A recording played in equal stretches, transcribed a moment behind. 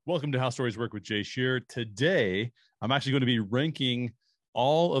Welcome to How Stories Work with Jay Shear. Today, I'm actually going to be ranking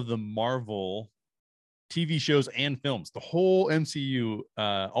all of the Marvel TV shows and films, the whole MCU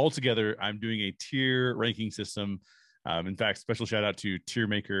all together. I'm doing a tier ranking system. In fact, special shout out to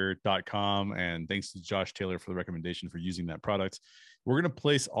tiermaker.com and thanks to Josh Taylor for the recommendation for using that product. We're going to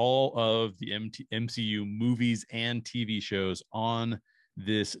place all of the MCU movies and TV shows on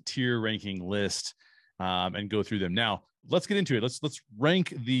this tier ranking list and go through them. Now, let's get into it. Let's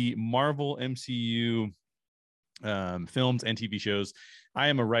rank the Marvel MCU films and TV shows. I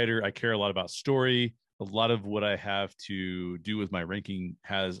am a writer. I care a lot about story. A lot of what I have to do with my ranking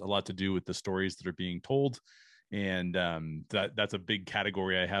has a lot to do with the stories that are being told. And that's a big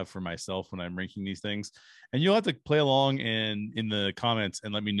category I have for myself when I'm ranking these things. And you'll have to play along and in the comments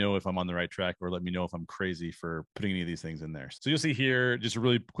and let me know if I'm on the right track or let me know if I'm crazy for putting any of these things in there. So you'll see here just a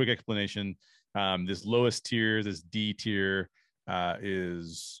really quick explanation. This lowest tier, this D tier,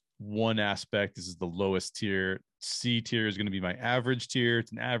 is one aspect. This is the lowest tier. C tier is going to be my average tier.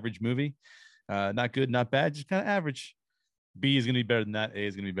 It's an average movie. Not good, not bad, just kind of average. B is going to be better than that. A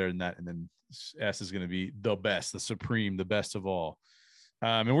is going to be better than that. And then S is going to be the best, the supreme, the best of all.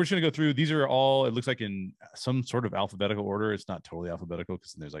 And we're just going to go through. These are all, it looks like in some sort of alphabetical order. It's not totally alphabetical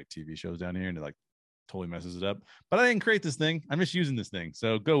because there's like TV shows down here and it like totally messes it up. But I didn't create this thing. I'm just using this thing.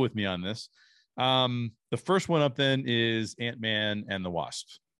 So go with me on this. The first one up then is Ant-Man and the Wasp.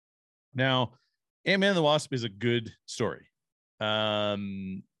 Now, Ant-Man and the Wasp is a good story.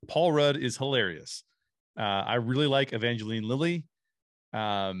 Paul Rudd is hilarious. I really like Evangeline Lilly.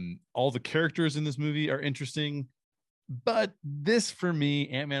 All the characters in this movie are interesting, but this for me,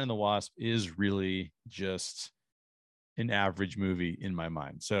 Ant-Man and the Wasp is really just an average movie in my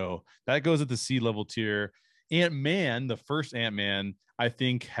mind. So that goes at the C level tier. Ant-Man, the first Ant-Man, I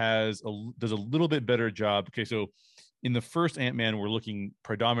think does a little bit better job. Okay, so in the first Ant-Man, we're looking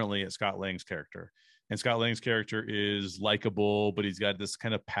predominantly at Scott Lang's character. And Scott Lang's character is likable, but he's got this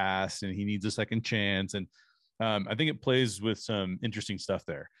kind of past and he needs a second chance. And I think it plays with some interesting stuff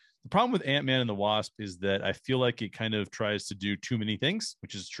there. The problem with Ant-Man and the Wasp is that I feel like it kind of tries to do too many things,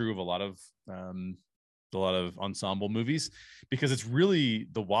 which is true of a lot of ensemble movies, because it's really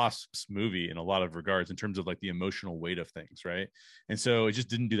the Wasp's movie in a lot of regards in terms of like the emotional weight of things, right? And so it just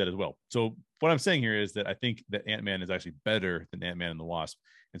didn't do that as well. So what I'm saying here is that I think that Ant-Man is actually better than Ant-Man and the Wasp,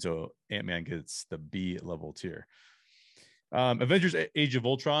 and so Ant-Man gets the B level tier. Avengers Age of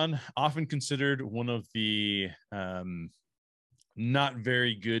Ultron, often considered one of the not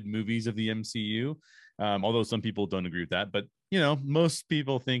very good movies of the MCU, although some people don't agree with that. But, most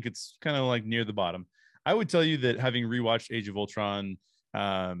people think it's kind of like near the bottom. I would tell you that having rewatched Age of Ultron,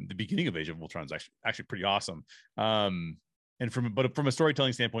 the beginning of Age of Ultron is actually pretty awesome. And from a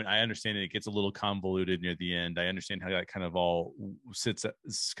storytelling standpoint, I understand it gets a little convoluted near the end. I understand how that kind of all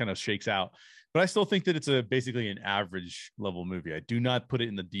kind of shakes out, but I still think that it's basically an average level movie. I do not put it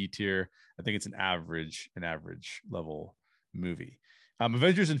in the D tier. I think it's an average level movie.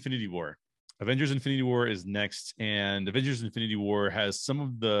 Avengers Infinity War. Avengers Infinity War is next, and Avengers Infinity War has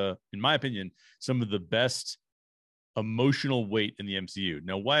in my opinion, some of the best emotional weight in the MCU.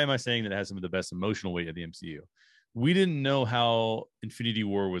 Now, why am I saying that it has some of the best emotional weight of the MCU? We didn't know how Infinity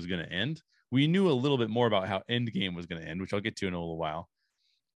War was going to end. We knew a little bit more about how Endgame was going to end, which I'll get to in a little while.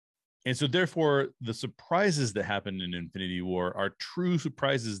 And so, therefore, the surprises that happened in Infinity War are true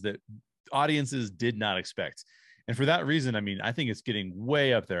surprises that audiences did not expect. And for that reason, I mean, I think it's getting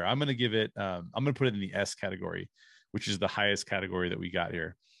way up there. I'm going to put it in the S category, which is the highest category that we got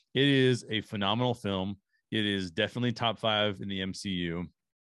here. It is a phenomenal film. It is definitely top 5 in the MCU.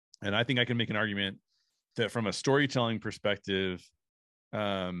 And I think I can make an argument that from a storytelling perspective,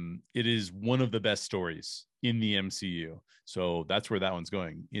 it is one of the best stories in the MCU. So that's where that one's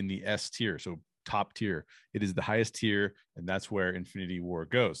going, in the S tier. So top tier. It is the highest tier, and that's where Infinity War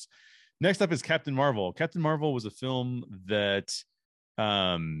goes. Next up is Captain Marvel. Captain Marvel was a film that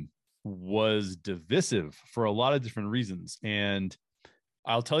was divisive for a lot of different reasons. And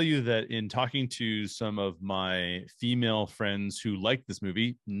I'll tell you that in talking to some of my female friends who liked this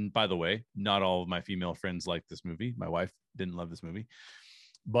movie, by the way, not all of my female friends liked this movie. My wife didn't love this movie,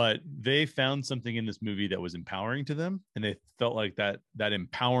 but they found something in this movie that was empowering to them. And they felt like that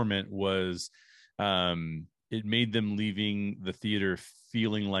empowerment was, it made them leaving the theater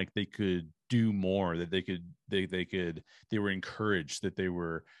feeling like they could do more, that they were encouraged, that they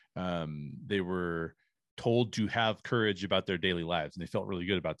were told to have courage about their daily lives, and they felt really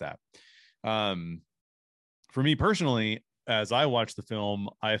good about that. For me personally, as I watched the film,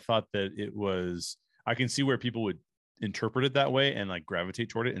 I thought that I can see where people would interpret it that way and like gravitate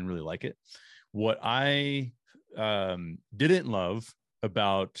toward it and really like it. What I didn't love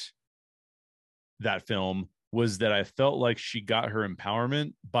about that film was that I felt like she got her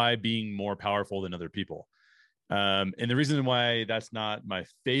empowerment by being more powerful than other people. And the reason why that's not my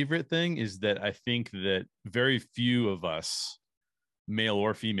favorite thing is that I think that very few of us, male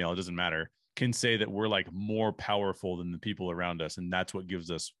or female, it doesn't matter, can say that we're like more powerful than the people around us. And that's what gives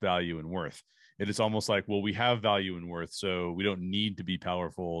us value and worth. It is almost like, well, we have value and worth, so we don't need to be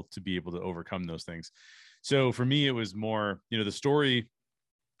powerful to be able to overcome those things. So for me, it was more, the story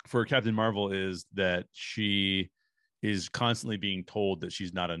for Captain Marvel is that she is constantly being told that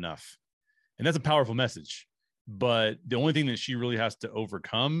she's not enough. And that's a powerful message. But the only thing that she really has to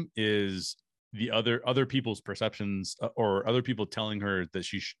overcome is the other people's perceptions, or other people telling her that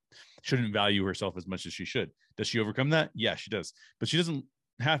she shouldn't value herself as much as she should. Does she overcome that? Yeah, she does. But she doesn't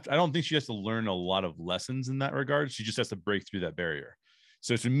have to, I don't think she has to learn a lot of lessons in that regard. She just has to break through that barrier.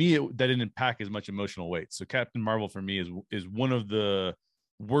 So to me, that didn't pack as much emotional weight. So Captain Marvel for me is one of the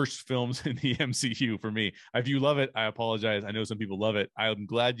worst films in the MCU for me. If you love it, I apologize. I know some people love it. I'm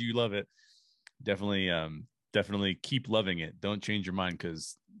glad you love it. Definitely keep loving it. Don't change your mind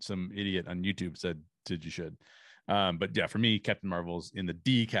because some idiot on YouTube said you should. But yeah, for me, Captain Marvel's in the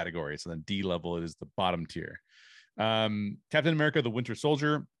D category. So then D level is the bottom tier. Captain America, the Winter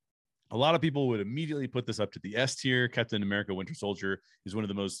Soldier. A lot of people would immediately put this up to the S tier. Captain America, Winter Soldier is one of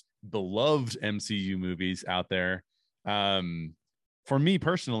the most beloved MCU movies out there. For me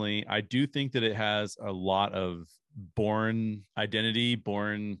personally, I do think that it has a lot of Bourne identity,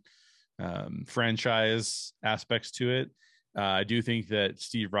 Bourne franchise aspects to it. I do think that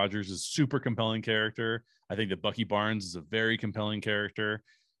Steve Rogers is a super compelling character. I think that Bucky Barnes is a very compelling character.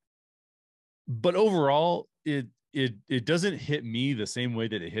 But overall, it doesn't hit me the same way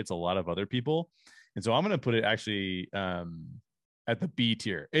that it hits a lot of other people. And so I'm going to put it actually at the B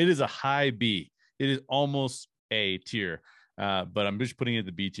tier. It is a high B. It is almost A tier, but I'm just putting it at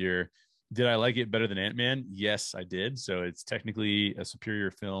the B tier. Did I like it better than Ant-Man? Yes, I did. So it's technically a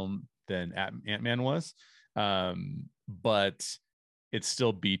superior film than Ant-Man was. But it's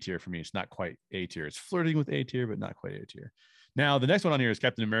still B tier for me. It's not quite A tier. It's flirting with A tier, but not quite A tier. Now, the next one on here is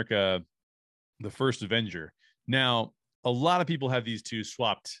Captain America, the First Avenger. Now, a lot of people have these two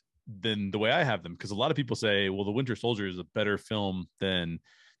swapped than the way I have them, because a lot of people say, well, the Winter Soldier is a better film than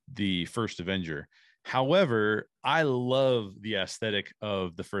the First Avenger. However, I love the aesthetic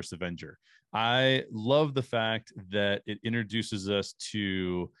of the First Avenger. I love the fact that it introduces us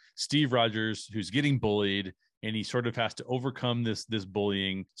to Steve Rogers, who's getting bullied, and he sort of has to overcome this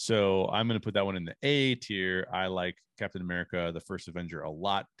bullying. So I'm going to put that one in the A tier. I like Captain America, the First Avenger, a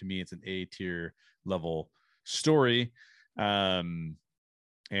lot. To me, it's an A tier level story, and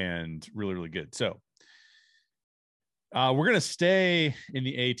really, really good. So we're going to stay in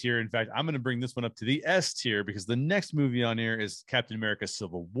the A tier. In fact, I'm going to bring this one up to the S tier, because the next movie on here is Captain America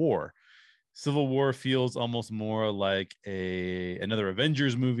Civil War. Civil War feels almost more like another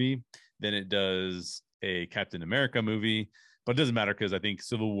Avengers movie than it does a Captain America movie. But it doesn't matter, because I think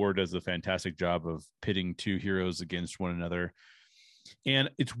Civil War does a fantastic job of pitting two heroes against one another. And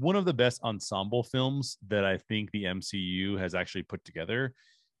it's one of the best ensemble films that I think the MCU has actually put together.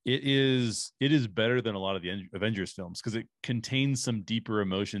 It is better than a lot of the Avengers films, because it contains some deeper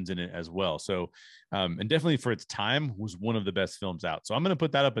emotions in it as well. So, and definitely for its time was one of the best films out. So I'm going to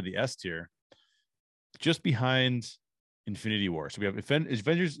put that up at the S tier, just behind Infinity War. So we have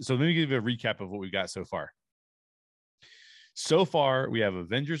Avengers. So let me give you a recap of what we've got so far. So far, we have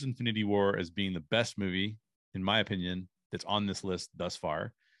Avengers Infinity War as being the best movie, in my opinion, that's on this list thus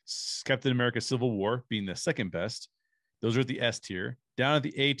far. Captain America Civil War being the second best. Those are at the S tier. Down at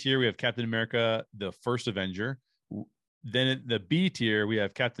the A tier, we have Captain America, the First Avenger. Then at the B tier, we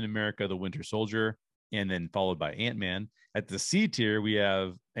have Captain America, the Winter Soldier, and then followed by Ant-Man. At the C tier, we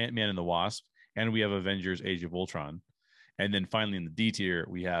have Ant-Man and the Wasp, and we have Avengers Age of Ultron. And then finally in the D tier,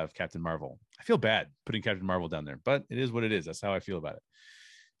 we have Captain Marvel. I feel bad putting Captain Marvel down there, but it is what it is. That's how I feel about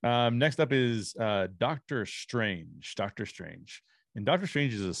it. Next up is Doctor Strange. Doctor Strange. And Doctor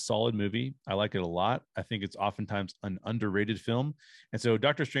Strange is a solid movie. I like it a lot. I think it's oftentimes an underrated film. And so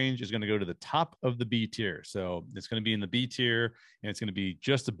Doctor Strange is going to go to the top of the B tier. So it's going to be in the B tier, and it's going to be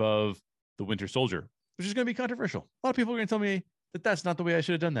just above the Winter Soldier, which is going to be controversial. A lot of people are going to tell me that that's not the way I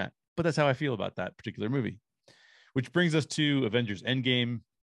should have done that, but that's how I feel about that particular movie. Which brings us to Avengers Endgame.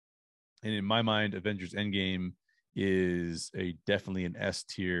 And in my mind, Avengers Endgame is definitely an S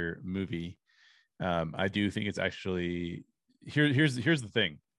tier movie. I do think it's actually here's the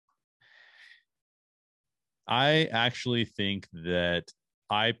thing. I actually think that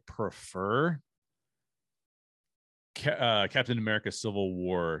I prefer Captain America Civil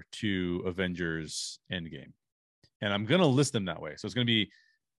War to Avengers Endgame. And I'm going to list them that way. So it's going to be,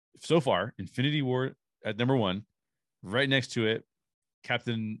 so far, Infinity War at number 1, right next to it,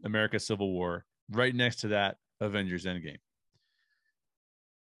 Captain America Civil War, right next to that, Avengers Endgame.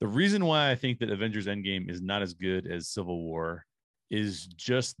 The reason why I think that Avengers Endgame is not as good as Civil War is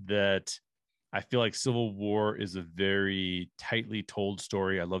just that I feel like Civil War is a very tightly told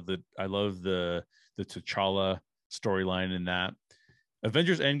story. I love the T'Challa storyline in that.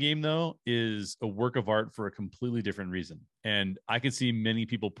 Avengers Endgame, though, is a work of art for a completely different reason. And I could see many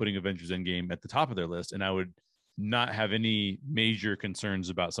people putting Avengers Endgame at the top of their list, and I would not have any major concerns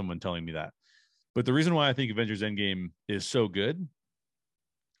about someone telling me that. But the reason why I think Avengers Endgame is so good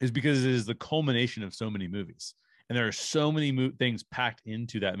is because it is the culmination of so many movies. And there are so many things packed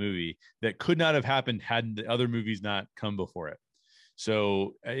into that movie that could not have happened had the other movies not come before it.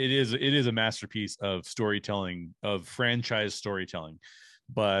 So it is a masterpiece of storytelling, of franchise storytelling.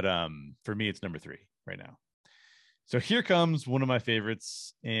 But for me, it's number 3 right now. So here comes one of my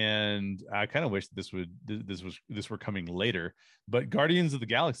favorites, and I kind of wish this were coming later. But Guardians of the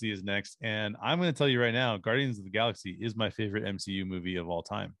Galaxy is next, and I'm going to tell you right now, Guardians of the Galaxy is my favorite MCU movie of all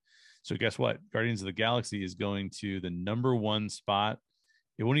time. So guess what? Guardians of the Galaxy is going to the number 1 spot.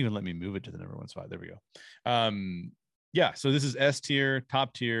 It won't even let me move it to the number 1 spot. There we go. Yeah, so this is S tier,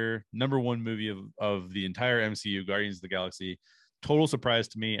 top tier, number 1 movie of the entire MCU, Guardians of the Galaxy. Total surprise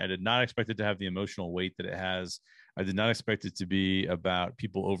to me. I did not expect it to have the emotional weight that it has. I did not expect it to be about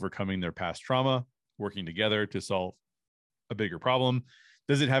people overcoming their past trauma, working together to solve a bigger problem.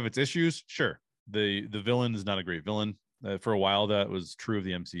 Does it have its issues? Sure. The villain is not a great villain. For a while, that was true of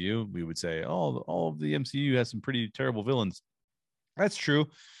the MCU. We would say, oh, all of the MCU has some pretty terrible villains. That's true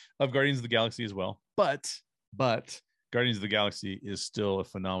of Guardians of the Galaxy as well. But Guardians of the Galaxy is still a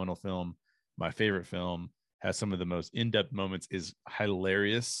phenomenal film. My favorite film, has some of the most in-depth moments, is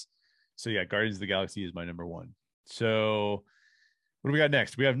hilarious. So yeah, Guardians of the Galaxy is my number 1. So what do we got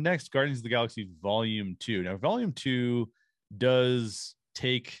next? We have next Guardians of the Galaxy Volume 2. Now, Volume 2 does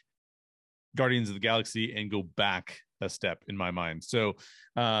take Guardians of the Galaxy and go back a step in my mind. So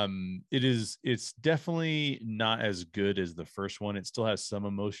it's definitely not as good as the first one. It still has some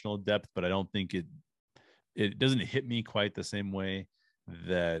emotional depth, but I don't think it doesn't hit me quite the same way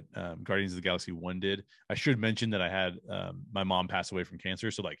that Guardians of the Galaxy 1 did. I should mention that I had my mom pass away from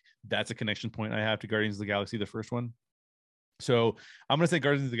cancer. So like that's a connection point I have to Guardians of the Galaxy, the first one. So I'm going to say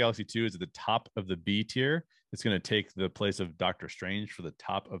Guardians of the Galaxy 2 is at the top of the B tier. It's going to take the place of Doctor Strange for the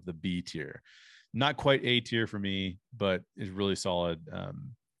top of the B tier. Not quite A tier for me, but is really solid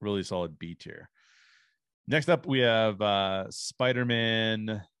B tier. Next up, we have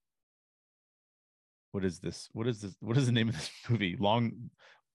Spider-Man. What is this? What is the name of this movie?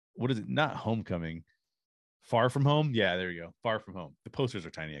 What is it? Not Homecoming. Far From Home? Yeah, there you go. Far From Home. The posters are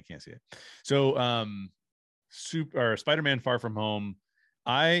tiny. I can't see it. So Spider-Man Far From Home.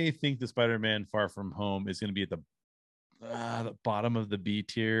 I think the Spider-Man Far From Home is going to be at the bottom of the B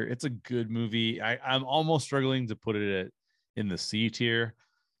tier. It's a good movie. I'm almost struggling to put it in the C tier,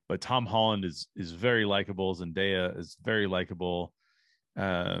 but Tom Holland is very likable. Zendaya is very likable.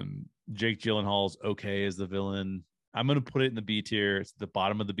 Jake Gyllenhaal's okay as the villain. I'm going to put it in the B tier. It's the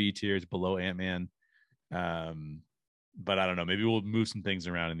bottom of the B tier. It's below Ant-Man. But I don't know. Maybe we'll move some things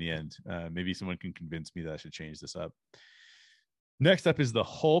around in the end. Maybe someone can convince me that I should change this up. Next up is the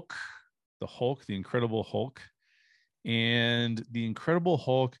Hulk. The Incredible Hulk. And the Incredible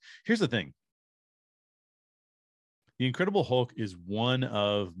Hulk. Here's the thing. The Incredible Hulk is one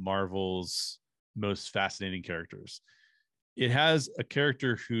of Marvel's most fascinating characters. It has a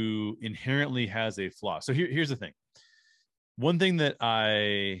character who inherently has a flaw. So here's the thing. One thing that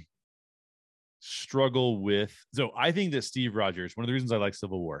I struggle with. So I think that Steve Rogers, one of the reasons I like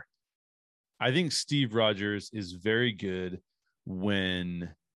Civil War, I think Steve Rogers is very good when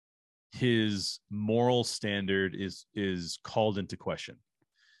his moral standard is called into question.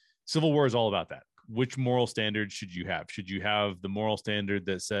 Civil War is all about that. Which moral standard should you have? Should you have the moral standard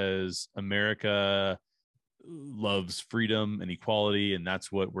that says America loves freedom and equality and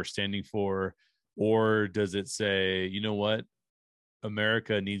that's what we're standing for? Or does it say, you know what,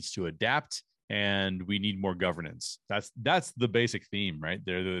 America needs to adapt and we need more governance? That's the basic theme, right?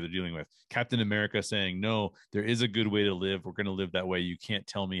 They're dealing with Captain America saying, no, there is a good way to live. We're going to live that way. You can't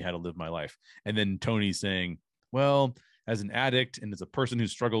tell me how to live my life. And then Tony saying, well, as an addict and as a person who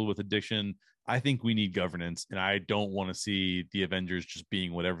struggled with addiction, I think we need governance. And I don't want to see the Avengers just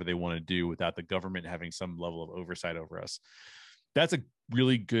being whatever they want to do without the government having some level of oversight over us. That's a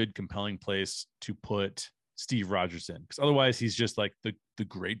really good, compelling place to put Steve Rogers in, because otherwise he's just like the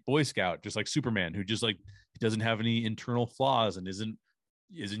great Boy Scout, just like Superman, who just like he doesn't have any internal flaws and isn't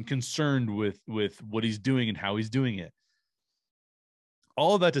isn't concerned with what he's doing and how he's doing it.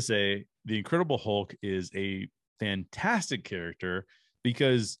 All of that to say, the Incredible Hulk is a fantastic character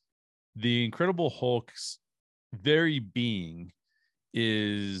because the Incredible Hulk's very being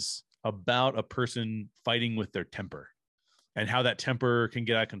is about a person fighting with their temper and how that temper can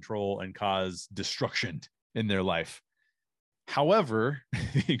get out of control and cause destruction in their life. However,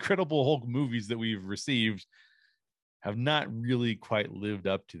 the Incredible Hulk movies that we've received have not really quite lived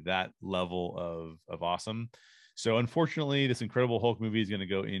up to that level of awesome. So unfortunately, this Incredible Hulk movie is going to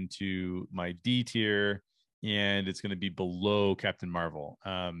go into my D tier, and it's going to be below Captain Marvel.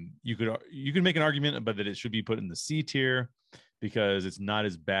 You could make an argument about that it should be put in the C tier because it's not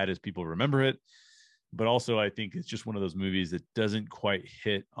as bad as people remember it. But also, I think it's just one of those movies that doesn't quite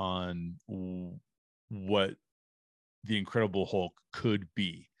hit on what the Incredible Hulk could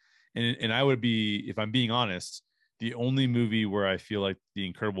be. And I would be, if I'm being honest, the only movie where I feel like the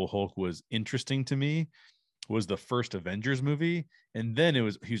Incredible Hulk was interesting to me was the first Avengers movie. And then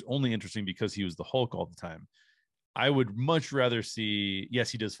he's only interesting because he was the Hulk all the time. I would much rather see,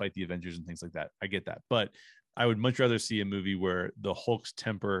 yes, he does fight the Avengers and things like that. I get that. But I would much rather see a movie where the Hulk's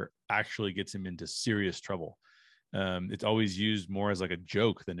temper actually gets him into serious trouble. It's always used more as like a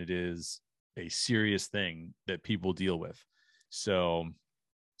joke than it is a serious thing that people deal with. So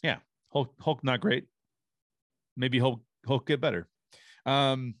yeah, Hulk not great. Maybe Hulk get better.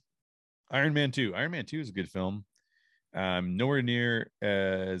 Iron Man 2. Iron Man 2 is a good film. Nowhere near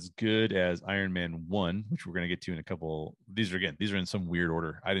as good as Iron Man 1, which we're going to get to in a couple. These are in some weird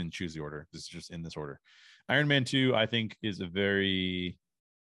order. I didn't choose the order. This is just in this order. Iron Man 2, I think, is a very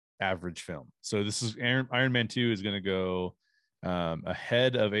average film. So this is Iron Man 2 is going to go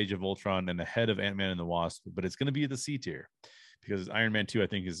ahead of Age of Ultron and ahead of Ant-Man and the Wasp, but it's going to be the C tier because Iron Man 2, I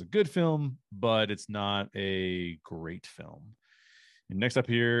think, is a good film, but it's not a great film. And next up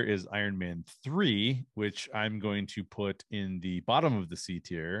here is Iron Man 3, which I'm going to put in the bottom of the C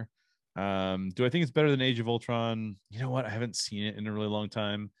tier. Do I think it's better than Age of Ultron? You know what? I haven't seen it in a really long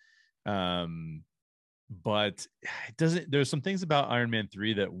time. But it doesn't, there's some things about Iron Man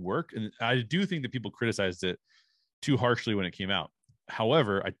 3 that work. And I do think that people criticized it too harshly when it came out.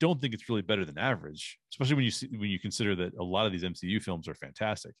 However, I don't think it's really better than average, especially when you consider that a lot of these MCU films are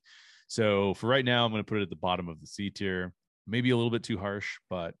fantastic. So for right now, I'm going to put it at the bottom of the C tier. Maybe a little bit too harsh,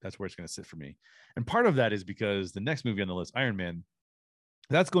 but that's where it's going to sit for me. And part of that is because the next movie on the list, Iron Man,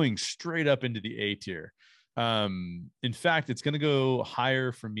 that's going straight up into the A tier. In fact, it's going to go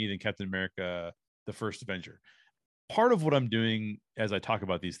higher for me than Captain America, the First Avenger. Part of what I'm doing as I talk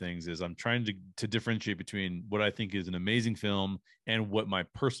about these things is I'm trying to differentiate between what I think is an amazing film and what my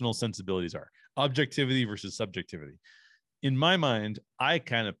personal sensibilities are. Objectivity versus subjectivity. In my mind, I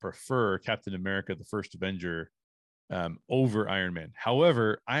kind of prefer Captain America, the First Avenger, over Iron Man.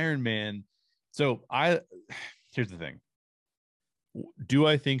 However, Iron Man, here's the thing. Do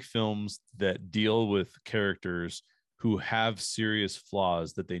I think films that deal with characters who have serious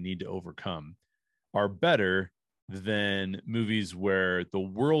flaws that they need to overcome are better than movies where the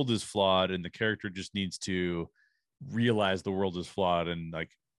world is flawed and the character just needs to realize the world is flawed and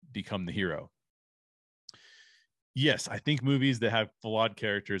like become the hero? Yes, I think movies that have flawed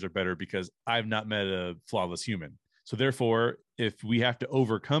characters are better because I've not met a flawless human. So therefore, if we have to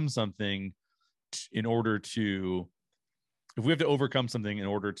overcome something in order to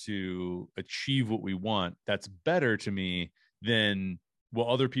achieve what we want, that's better to me than, well,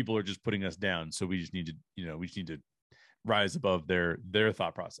 other people are just putting us down. So we just need to rise above their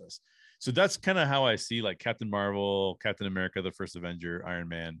thought process. So that's kind of how I see like Captain Marvel, Captain America, the First Avenger, Iron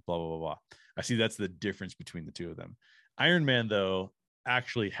Man, blah, blah, blah, blah. I see that's the difference between the two of them. Iron Man, though,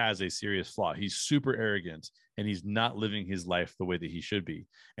 actually has a serious flaw. He's super arrogant and he's not living his life the way that he should be.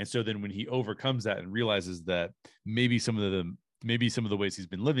 And so then when he overcomes that and realizes that maybe some of the ways he's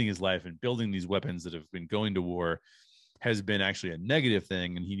been living his life and building these weapons that have been going to war has been actually a negative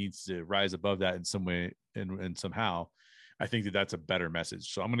thing, and he needs to rise above that in some way and somehow, I think that that's a better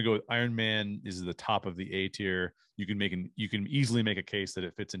message. So I'm going to go with Iron Man is the top of the A tier. You can easily make a case that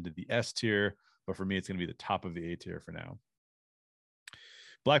it fits into the S tier, but for me, it's going to be the top of the A tier for now.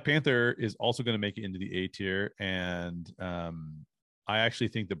 Black Panther is also going to make it into the A tier, and I actually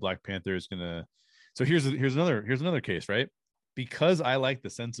think that Black Panther is going to. So here's another case, right? Because I like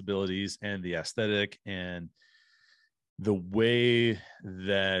the sensibilities and the aesthetic and the way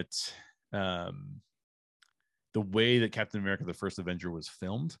that Captain America: The First Avenger was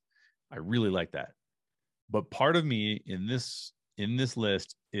filmed, I really like that. But part of me in this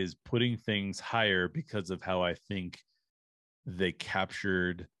list is putting things higher because of how I think they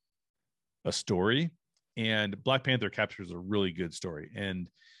captured a story And Black Panther captures a really good story. And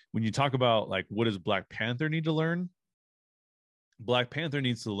when you talk about like what does Black Panther need to learn, Black Panther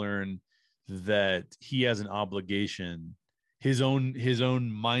needs to learn that he has an obligation. His own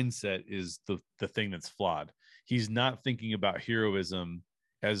mindset is the thing that's flawed. He's not thinking about heroism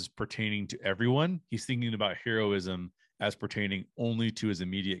as pertaining to everyone. He's thinking about heroism as pertaining only to his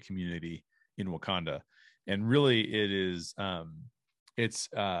immediate community in Wakanda. And really it is it's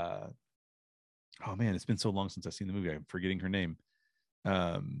oh man, it's been so long since I've seen the movie. I'm forgetting her name.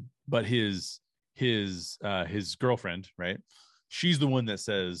 But his girlfriend, right? She's the one that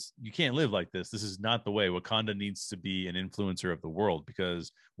says you can't live like this. This is not the way. Wakanda needs to be an influencer of the world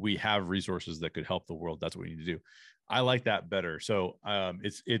because we have resources that could help the world. That's what we need to do. I like that better. So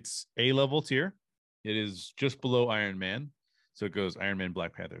it's A level tier. It is just below Iron Man. So it goes Iron Man,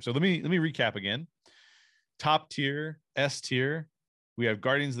 Black Panther. So let me recap again. Top tier, S tier, we have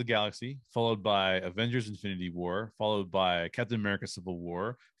Guardians of the Galaxy, followed by Avengers Infinity War, followed by Captain America Civil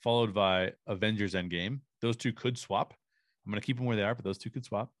War, followed by Avengers Endgame. Those two could swap. I'm going to keep them where they are, but those two could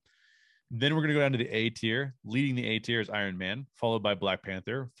swap. Then we're going to go down to the A tier. Leading the A tier is Iron Man, followed by Black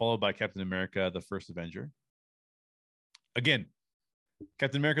Panther, followed by Captain America, the First Avenger. Again,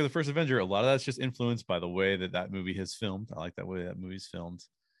 Captain America, the First Avenger, a lot of that's just influenced by the way that movie has filmed. I like that way that movie's filmed.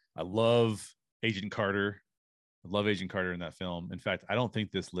 I love Agent Carter. I love Agent Carter in that film. In fact, I don't think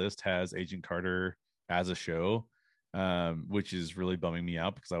this list has Agent Carter as a show, which is really bumming me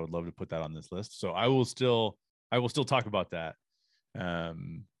out because I would love to put that on this list. So I will still talk about that.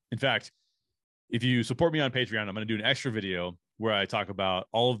 In fact, if you support me on Patreon, I'm going to do an extra video where I talk about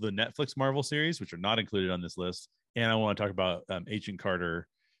all of the Netflix Marvel series, which are not included on this list. And I want to talk about Agent Carter.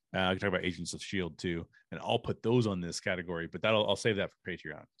 I can talk about Agents of S.H.I.E.L.D. too. And I'll put those on this category, but I'll save that for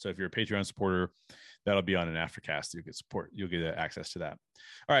Patreon. So if you're a Patreon supporter, that'll be on an aftercast. You'll get support. You'll get access to that.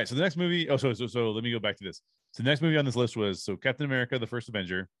 All right. So the next movie. So let me go back to this. So the next movie on this list was Captain America, the First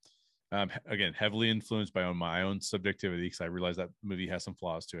Avenger. Again, heavily influenced by my own subjectivity because I realize that movie has some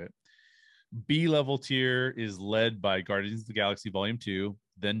flaws to it. B level tier is led by Guardians of the Galaxy Volume 2,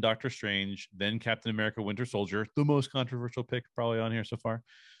 then Doctor Strange, then Captain America Winter Soldier, the most controversial pick probably on here so far,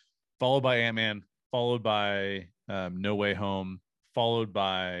 followed by Ant-Man, followed by No Way Home, followed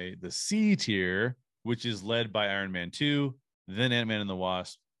by the C tier, which is led by Iron Man 2, then Ant-Man and the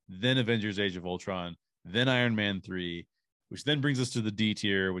Wasp, then Avengers Age of Ultron, then Iron Man 3, which then brings us to the D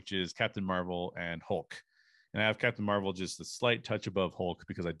tier, which is Captain Marvel and Hulk. And I have Captain Marvel just a slight touch above Hulk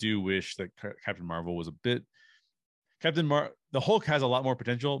because I do wish that Captain Marvel was a bit the Hulk has a lot more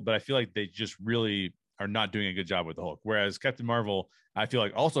potential, but I feel like they just really are not doing a good job with the Hulk. Whereas Captain Marvel, I feel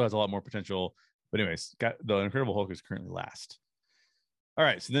like also has a lot more potential. But anyways, the Incredible Hulk is currently last. All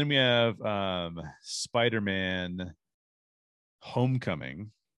right, so then we have Spider-Man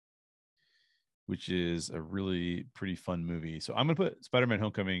Homecoming, which is a really pretty fun movie. So I'm going to put Spider-Man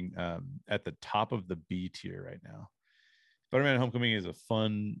Homecoming at the top of the B tier right now. Spider-Man Homecoming is a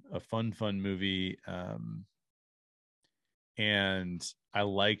fun movie. And I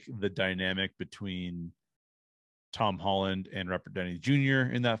like the dynamic between Tom Holland and Robert Downey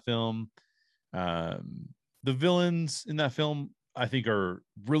Jr. in that film. The villains in that film, I think, are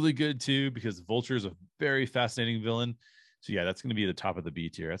really good too, because Vulture is a very fascinating villain. So yeah, that's going to be the top of the B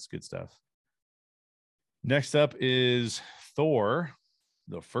tier. That's good stuff. Next up is Thor,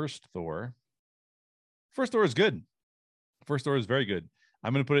 the first Thor. First Thor is good. First Thor is very good.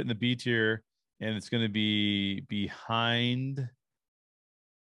 I'm going to put it in the B tier, and it's going to be behind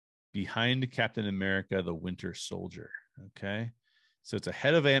Captain America, the Winter Soldier. Okay. So it's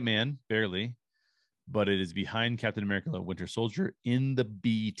ahead of Ant-Man, barely, but it is behind Captain America, the Winter Soldier in the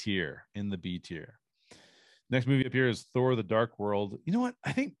B tier. Next movie up here is Thor: The Dark World. You know what?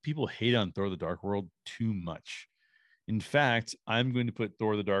 I think people hate on Thor: The Dark World too much. In fact, I'm going to put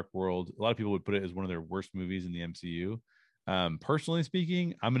Thor: The Dark World. A lot of people would put it as one of their worst movies in the MCU. Personally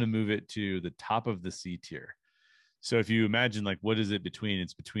speaking, I'm going to move it to the top of the C tier. So if you imagine, like, what is it between?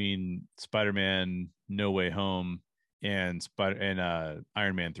 It's between Spider-Man No Way Home and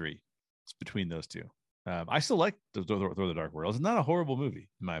Iron Man 3. It's between those two. I still like Thor: The Dark World. It's not a horrible movie,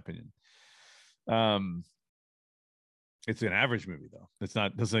 in my opinion. It's an average movie though. It's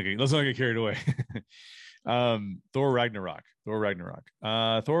not. Let's not get carried away. Thor Ragnarok. Thor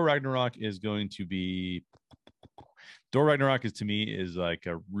Ragnarok is going to be. Thor Ragnarok is, to me, is like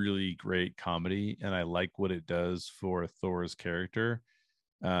a really great comedy, and I like what it does for Thor's character.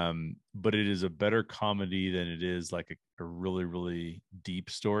 But it is a better comedy than it is like a really, really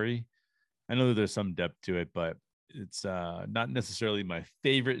deep story. I know that there's some depth to it, but it's not necessarily my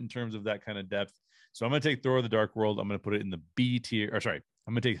favorite in terms of that kind of depth. So I'm going to take Thor: The Dark World. I'm going to put it in the B tier, or sorry,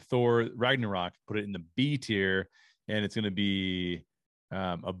 I'm going to take Thor Ragnarok, put it in the B tier, and it's going to be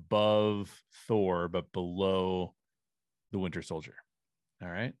above Thor, but below the Winter Soldier. All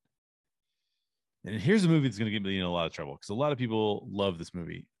right. And here's a movie that's going to get me in a lot of trouble because a lot of people love this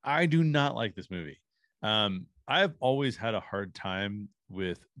movie. I do not like this movie. I've always had a hard time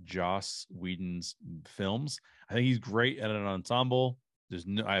with Joss Whedon's films. I think he's great at an ensemble.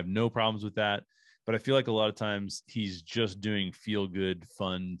 I have no problems with that. But I feel like a lot of times he's just doing feel good,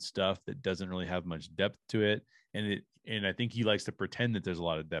 fun stuff that doesn't really have much depth to it. And I think he likes to pretend that there's a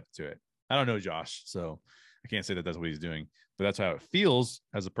lot of depth to it. I don't know Josh, so I can't say that that's what he's doing, but that's how it feels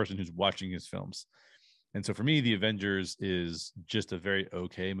as a person who's watching his films. And so for me, The Avengers is just a very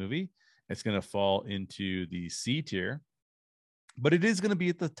okay movie. It's going to fall into the C tier, but it is going to be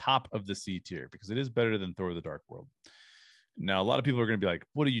at the top of the C tier because it is better than Thor: The Dark World. Now, a lot of people are going to be like,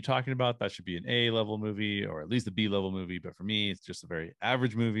 what are you talking about? That should be an A level movie or at least a B level movie. But for me, it's just a very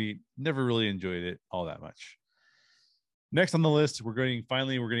average movie. Never really enjoyed it all that much. Next on the list, we're getting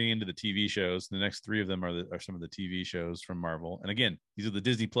into the TV shows. The next three of them are some of the TV shows from Marvel. And again, these are the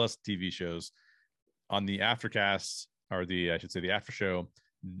Disney Plus TV shows. On the aftercast, or the after show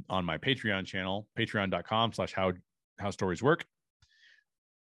on my Patreon channel, patreon.com/how stories work.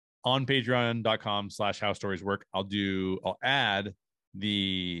 On patreon.com/how stories work, I'll add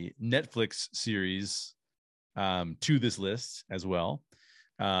the Netflix series to this list as well,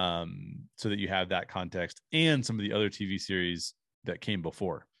 so that you have that context and some of the other TV series that came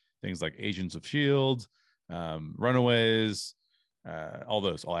before, things like Agents of Shield, Runaways, all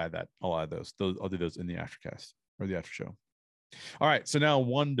those. I'll add those. I'll do those in the aftercast or the after show. All right, so now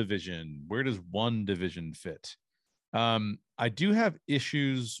WandaVision. Where does WandaVision fit? I do have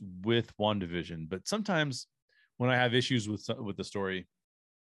issues with WandaVision, but sometimes when I have issues with the story,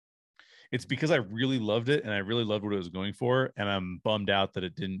 it's because I really loved it and I really loved what it was going for, and I'm bummed out that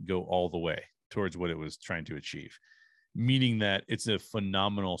it didn't go all the way towards what it was trying to achieve. Meaning that it's a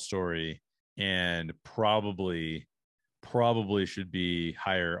phenomenal story and probably should be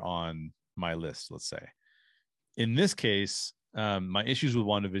higher on my list, let's say. In this case, my issues with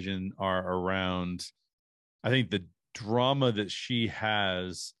WandaVision are around, I think, the drama that she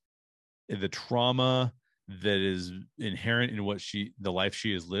has, the trauma that is inherent in the life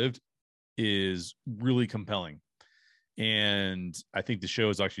she has lived is really compelling. And I think the show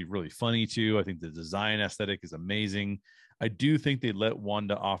is actually really funny too. I think the design aesthetic is amazing. I do think they let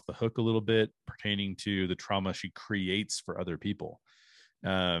Wanda off the hook a little bit pertaining to the trauma she creates for other people.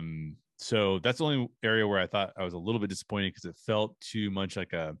 So that's the only area where I thought I was a little bit disappointed because it felt too much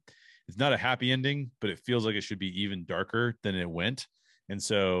like it's not a happy ending, but it feels like it should be even darker than it went. And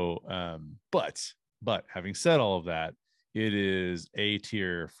so, but having said all of that, it is A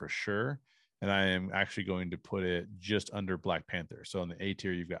tier for sure. And I am actually going to put it just under Black Panther. So on the A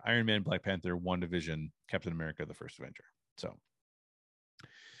tier, you've got Iron Man, Black Panther, WandaVision, Captain America, the First Avenger. So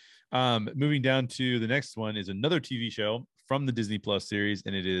moving down to the next one is another TV show from the Disney Plus series,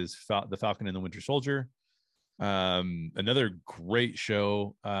 and it is The Falcon and the Winter Soldier. Another great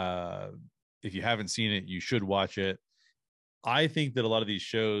show. If you haven't seen it, you should watch it. I think that a lot of these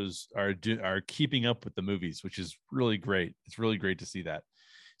shows are keeping up with the movies, which is really great. It's really great to see that.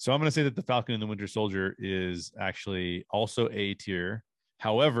 So I'm going to say that The Falcon and the Winter Soldier is actually also A tier.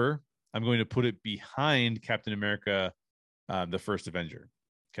 However, I'm going to put it behind Captain America, the First Avenger.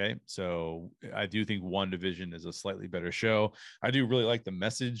 Okay, so I do think WandaVision is a slightly better show. I do really like the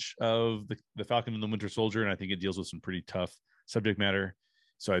message of the Falcon and the Winter Soldier, and I think it deals with some pretty tough subject matter.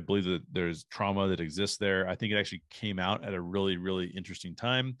 So I believe that there's trauma that exists there. I think it actually came out at a really, really interesting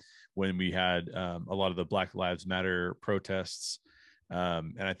time when we had a lot of the Black Lives Matter protests,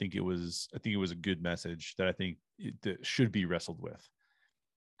 and I think it was a good message that I think that should be wrestled with.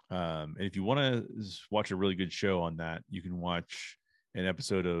 And if you want to watch a really good show on that, you can watch an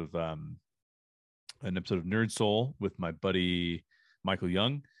episode of Nerd Soul with my buddy Michael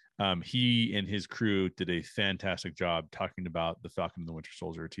Young. He and his crew did a fantastic job talking about the Falcon and the Winter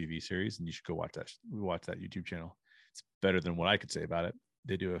Soldier TV series, and you should go watch that. Watch that YouTube channel. It's better than what I could say about it.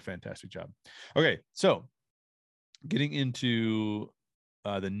 They do a fantastic job. Okay, so getting into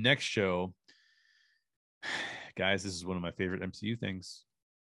the next show, guys, this is one of my favorite MCU things.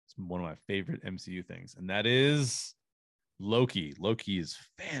 It's one of my favorite MCU things, and that is Loki. Loki is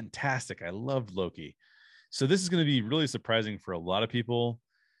fantastic. I loved Loki. So this is going to be really surprising for a lot of people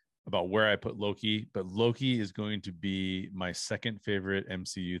about where I put Loki, but Loki is going to be my second favorite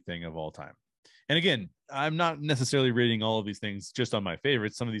MCU thing of all time. And again, I'm not necessarily rating all of these things just on my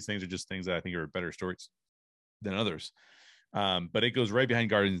favorites. Some of these things are just things that I think are better stories than others. But it goes right behind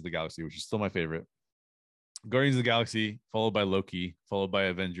Guardians of the Galaxy, which is still my favorite. Guardians of the Galaxy, followed by Loki, followed by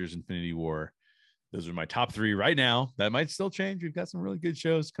Avengers Infinity War. Those are my top three right now. That might still change. We've got some really good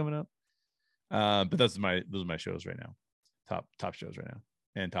shows coming up. But those are my shows right now. Top shows right now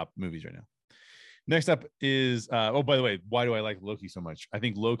and top movies right now. Next up is oh, by the way, why do I like Loki so much? I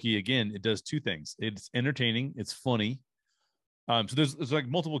think Loki, again, it does two things. It's entertaining, it's funny. So there's like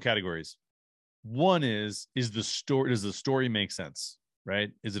multiple categories. One is the story, does the story make sense?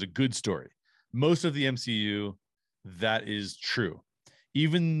 Right? Is it a good story? Most of the MCU, that is true.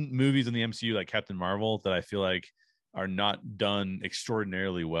 Even movies in the MCU like Captain Marvel that I feel like are not done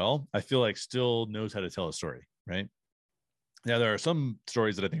extraordinarily well, I feel like still knows how to tell a story, right? Now there are some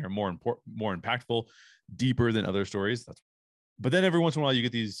stories that I think are more important, more impactful, deeper than other stories. But then every once in a while you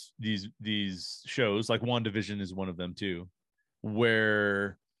get these shows, like WandaVision is one of them too,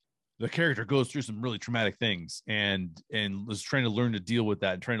 where the character goes through some really traumatic things and is trying to learn to deal with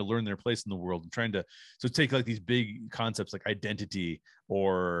that and trying to learn their place in the world and trying to take like these big concepts like identity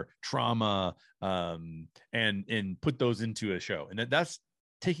or trauma, and put those into a show. And that's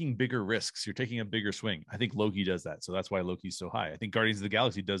taking bigger risks. You're taking a bigger swing. I think Loki does that. So that's why Loki's so high. I think Guardians of the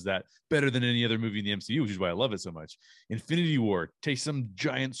Galaxy does that better than any other movie in the MCU, which is why I love it so much. Infinity War takes some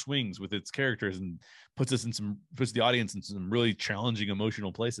giant swings with its characters and puts the audience in some really challenging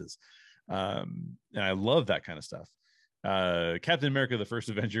emotional places. And I love that kind of stuff. Captain America, the First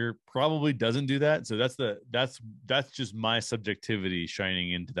Avenger, probably doesn't do that. So that's just my subjectivity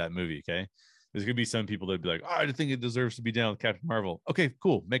shining into that movie. Okay. There's gonna be some people that'd be like, oh, I think it deserves to be down with Captain Marvel. Okay,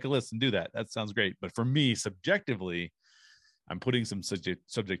 cool. Make a list and do that. That sounds great. But for me, subjectively, I'm putting some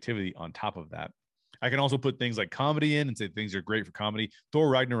subjectivity on top of that. I can also put things like comedy in and say things are great for comedy. Thor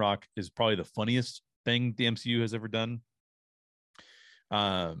Ragnarok is probably the funniest thing the MCU has ever done.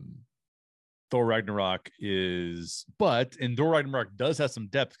 Thor Ragnarok and Thor Ragnarok does have some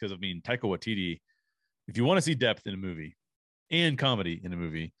depth because, I mean, Taika Waititi, if you want to see depth in a movie and comedy in a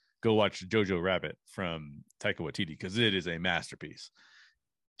movie, go watch Jojo Rabbit from Taika Waititi because it is a masterpiece.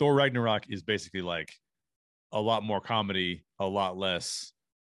 Thor Ragnarok is basically like a lot more comedy, a lot less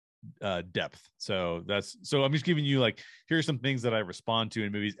depth. So I'm just giving you like, here's some things that I respond to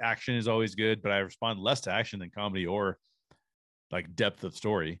in movies. Action is always good, but I respond less to action than comedy or like depth of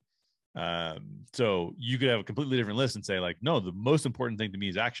story. So you could have a completely different list and say like, no, the most important thing to me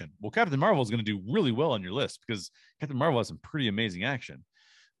is action. Well, Captain Marvel is going to do really well on your list because Captain Marvel has some pretty amazing action.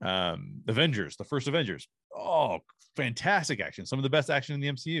 Avengers, the first Avengers, oh, fantastic action, some of the best action in the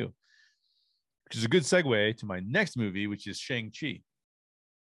MCU, which is a good segue to my next movie, which is Shang-Chi.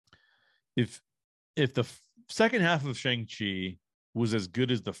 If the second half of Shang-Chi was as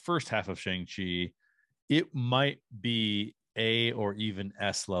good as the first half of Shang-Chi, it might be A or even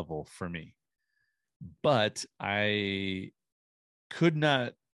S level for me. But I could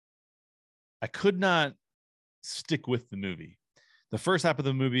not stick with the movie. The first half of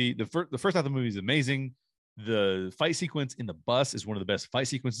the movie, the first half of the movie is amazing. The fight sequence in the bus is one of the best fight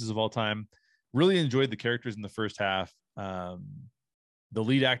sequences of all time. Really enjoyed the characters in the first half. The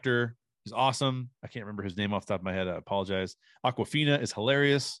lead actor is awesome. I can't remember his name off the top of my head. I apologize. Awkwafina is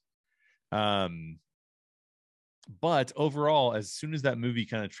hilarious. But overall, as soon as that movie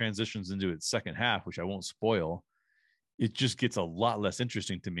kind of transitions into its second half, which I won't spoil, it just gets a lot less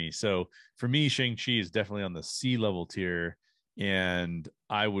interesting to me. So for me, Shang-Chi is definitely on the C level tier. And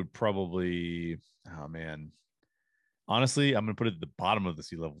I would probably, oh man, honestly, I'm going to put it at the bottom of the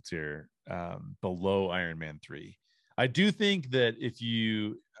C level tier, below Iron Man 3. I do think that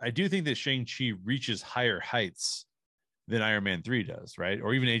Shang-Chi reaches higher heights than Iron Man 3 does, right?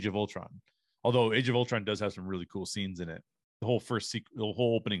 Or even Age of Ultron. Although Age of Ultron does have some really cool scenes in it. The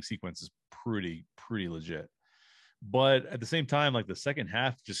whole opening sequence is pretty legit. But at the same time, like the second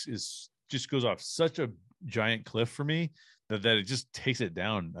half just goes off such a giant cliff for me that it just takes it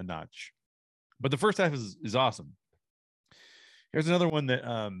down a notch. But the first half is awesome. Here's another one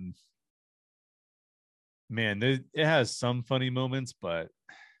that man, it has some funny moments, but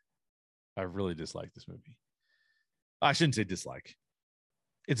I really dislike this movie. I shouldn't say dislike.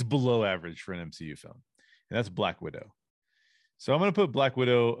 It's below average for an MCU film, and that's Black Widow. So I'm going to put Black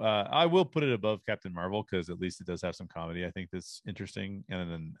Widow. I will put it above Captain Marvel because at least it does have some comedy. I think that's interesting, and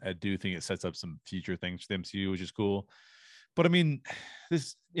then I do think it sets up some future things for the MCU, which is cool. But I mean,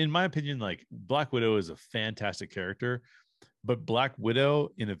 this, in my opinion, like Black Widow is a fantastic character, but Black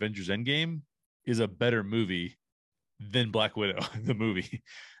Widow in Avengers Endgame is a better movie than Black Widow, the movie.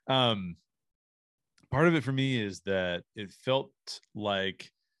 Part of it for me is that it felt like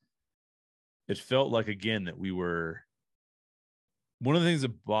again that we were. One of the things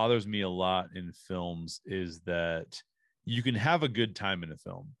that bothers me a lot in films is that you can have a good time in a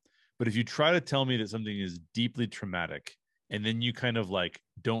film, But if you try to tell me that something is deeply traumatic and then you kind of like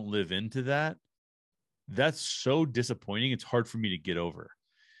don't live into that, that's so disappointing. It's hard for me to get over.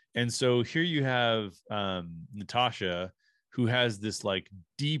 And so here you have Natasha, who has this like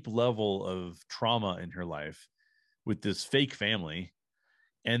deep level of trauma in her life with this fake family.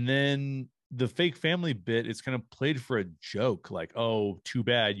 And then the fake family bit is kind of played for a joke, like, oh, too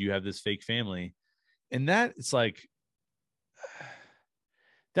bad you have this fake family. And that it's like,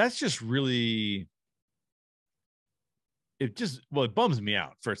 that's just really, it just, well, it bums me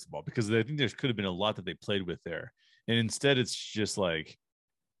out, first of all, because I think there could have been a lot that they played with there. And instead it's just like,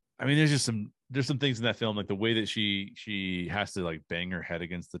 I mean, there's some things in that film, like the way that she has to like bang her head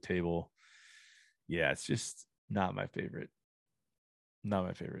against the table. Yeah, it's just not my favorite. Not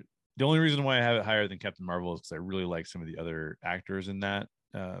my favorite. The only reason why I have it higher than Captain Marvel is because I really like some of the other actors in that.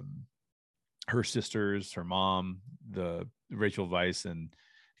 Her sisters, her mom, the Rachel Weisz and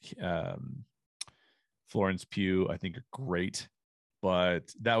um, Florence Pugh, I think are great.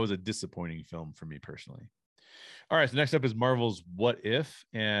 But that was a disappointing film for me personally. All right, so next up is Marvel's What If,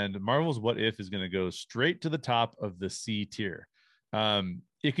 and Marvel's What If is going to go straight to the top of the C tier.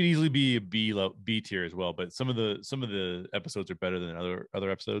 It could easily be a B tier as well, but some of the episodes are better than other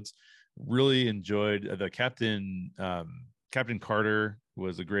episodes. Really enjoyed the Captain Carter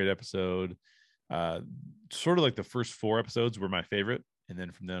was a great episode. Sort of like the first 4 episodes were my favorite, and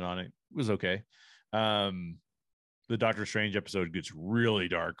then from then on it was okay. The Doctor Strange episode gets really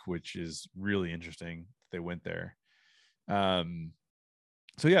dark, which is really interesting. They went there.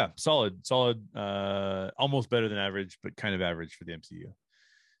 So yeah, solid, almost better than average, but kind of average for the MCU.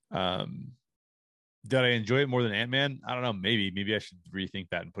 Did I enjoy it more than Ant-Man? I don't know. Maybe I should rethink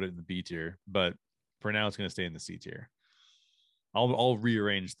that and put it in the B tier, but for now it's going to stay in the C tier. I'll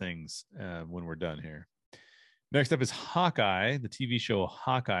rearrange things when we're done here. Next up is Hawkeye, the TV show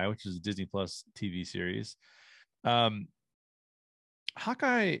Hawkeye, which is a Disney Plus TV series.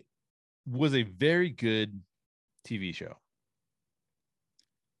 Hawkeye was a very good TV show.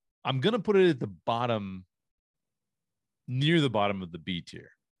 I'm going to put it at the bottom, near the bottom of the B tier.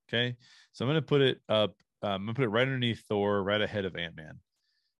 Okay. So I'm going to put it up. I'm going to put it right underneath Thor, right ahead of Ant-Man.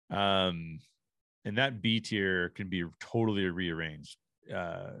 And that B tier can be totally rearranged.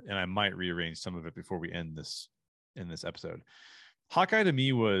 And I might rearrange some of it before we end this in this episode. Hawkeye to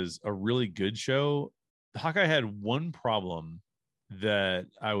me was a really good show. Hawkeye had one problem that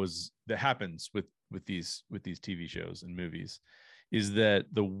happens with these TV shows and movies, is that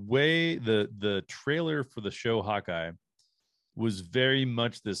the way the trailer for the show Hawkeye was very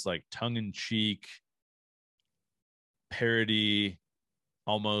much this like tongue-in-cheek parody,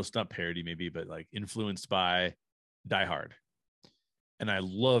 almost not parody maybe, but like influenced by Die Hard. And I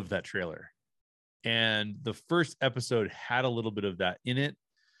love that trailer. And the first episode had a little bit of that in it.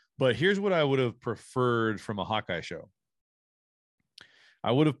 But here's what I would have preferred from a Hawkeye show.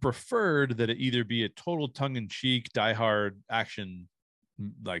 I would have preferred that it either be a total tongue-in-cheek, die-hard action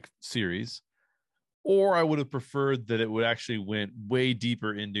like series, or I would have preferred that it would actually went way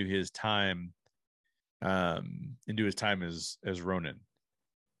deeper into his time, as Ronin.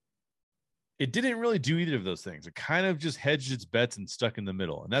 It didn't really do either of those things. It kind of just hedged its bets and stuck in the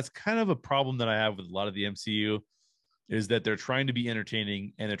middle. And that's kind of a problem that I have with a lot of the MCU, is that they're trying to be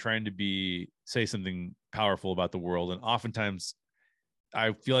entertaining and they're trying to say something powerful about the world. And oftentimes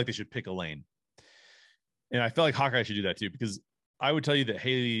I feel like they should pick a lane. And I feel like Hawkeye should do that too, because I would tell you that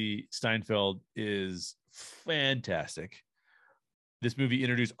Haley Steinfeld is fantastic. This movie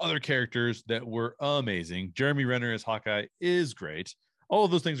introduced other characters that were amazing. Jeremy Renner as Hawkeye is great. All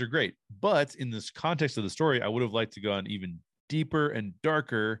of those things are great. But in this context of the story, I would have liked to go on even deeper and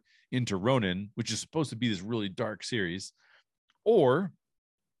darker into Ronin, which is supposed to be this really dark series. Or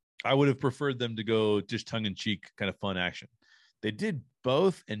I would have preferred them to go just tongue-in-cheek, kind of fun action. They did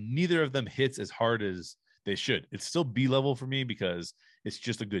both, and neither of them hits as hard as they should. It's still B level for me because it's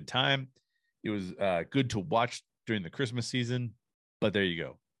just a good time. It was good to watch during the Christmas season, but there you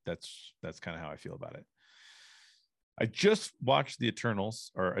go. That's kind of how I feel about it. I just watched the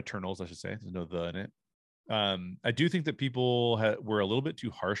Eternals, I should say. There's no the in it. I do think that people were a little bit too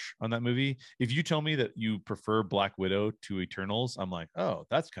harsh on that movie. If you tell me that you prefer Black Widow to Eternals, I'm like, oh,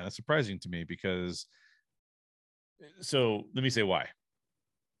 that's kind of surprising to me, because so let me say why.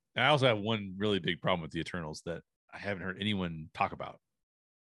 I also have one really big problem with the Eternals that I haven't heard anyone talk about,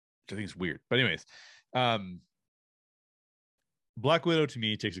 which I think is weird. But anyways, Black Widow to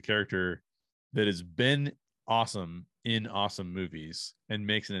me takes a character that has been awesome in awesome movies and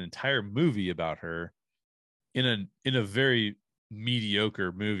makes an entire movie about her in a very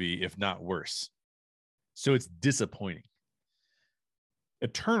mediocre movie, if not worse. So it's disappointing.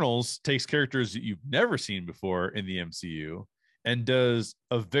 Eternals takes characters that you've never seen before in the MCU and does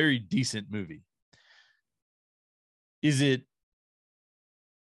a very decent movie. Does it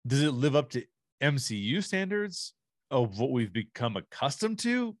live up to MCU standards of what we've become accustomed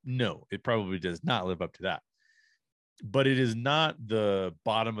to? No, it probably does not live up to that. But it is not the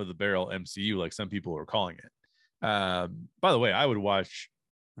bottom of the barrel MCU like some people are calling it. By the way, I would watch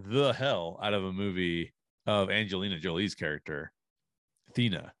the hell out of a movie of Angelina Jolie's character,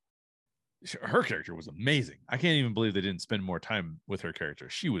 Athena. Her character was amazing. I can't even believe they didn't spend more time with her character.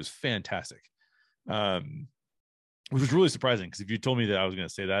 She was fantastic. Which was really surprising, because if you told me that I was going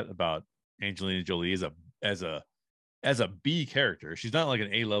to say that about Angelina Jolie as a B character, she's not like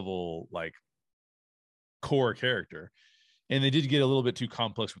an A-level like core character. And they did get a little bit too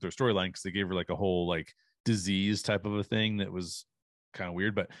complex with their storyline, because they gave her like a whole like disease type of a thing that was kind of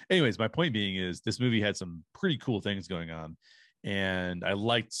weird. But anyways, my point being is this movie had some pretty cool things going on, and I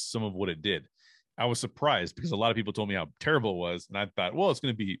liked some of what it did. I was surprised because a lot of people told me how terrible it was, and I thought, well, it's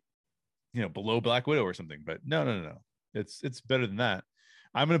going to be, below Black Widow or something. But no. It's better than that.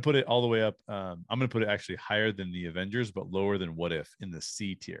 I'm going to put it all the way up. I'm going to put it actually higher than the Avengers, but lower than What If, in the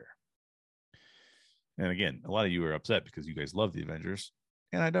C tier. And again, a lot of you are upset because you guys love the Avengers,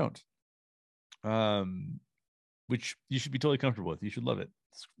 and I don't. Which you should be totally comfortable with. You should love it.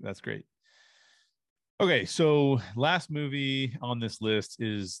 That's great. Okay, so last movie on this list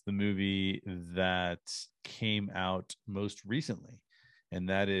is the movie that came out most recently, and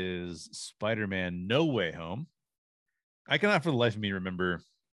that is Spider-Man No Way Home. I cannot for the life of me remember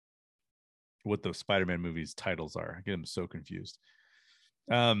what the Spider-Man movies titles are. I get them so confused.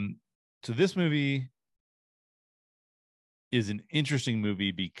 So this movie is an interesting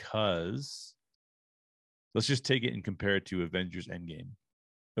movie because let's just take it and compare it to Avengers Endgame.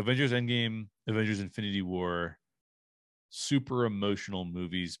 Avengers Endgame, Avengers Infinity War, super emotional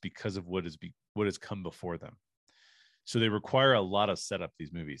movies because of what has come before them. So they require a lot of setup,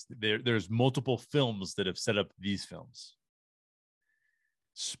 these movies. There's multiple films that have set up these films.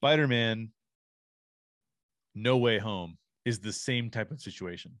 Spider-Man No Way Home is the same type of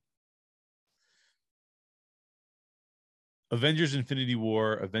situation. Avengers Infinity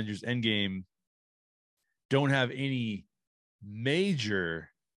War, Avengers Endgame don't have any major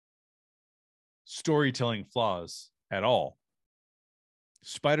storytelling flaws at all.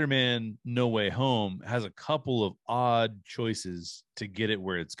 Spider-Man No Way Home has a couple of odd choices to get it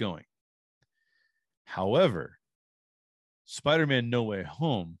where it's going. However, Spider-Man No Way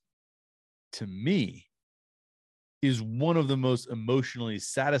Home, to me, is one of the most emotionally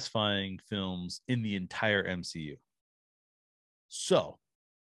satisfying films in the entire MCU. So,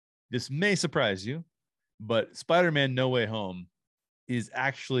 this may surprise you, but Spider-Man No Way Home is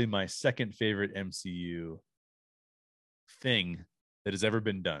actually my second favorite MCU thing that has ever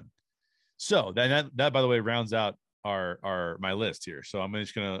been done. So that by the way rounds out our my list here. So I'm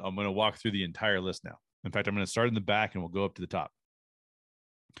gonna walk through the entire list now. In fact, I'm gonna start in the back and we'll go up to the top.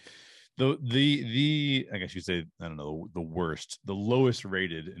 The I guess you'd say, I don't know, the lowest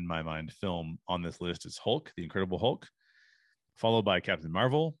rated in my mind film on this list is Hulk, the Incredible Hulk, followed by Captain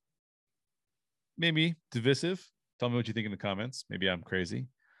Marvel. Maybe divisive. Tell me what you think in the comments. Maybe I'm crazy.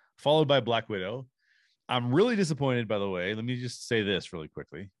 Followed by Black Widow. I'm really disappointed, by the way. Let me just say this really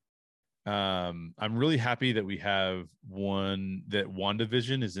quickly. I'm really happy that we have one that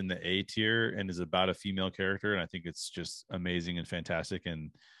WandaVision is in the A tier and is about a female character. And I think it's just amazing and fantastic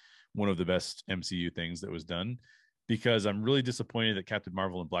and one of the best MCU things that was done, because I'm really disappointed that Captain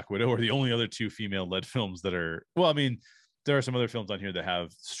Marvel and Black Widow are the only other two female led films that are, well, I mean, there are some other films on here that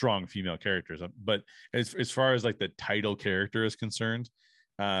have strong female characters, but as far as like the title character is concerned,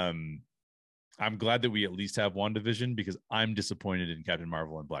 I'm glad that we at least have WandaVision, because I'm disappointed in Captain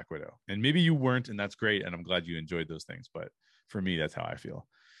Marvel and Black Widow. And maybe you weren't, and that's great. And I'm glad you enjoyed those things. But for me, that's how I feel.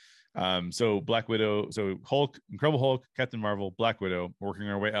 So Black Widow, so Hulk, Incredible Hulk, Captain Marvel, Black Widow, working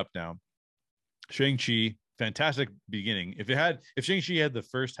our way up now. Shang-Chi, fantastic beginning. If Shang-Chi had the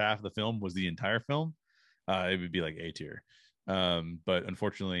first half of the film was the entire film, it would be like A tier. But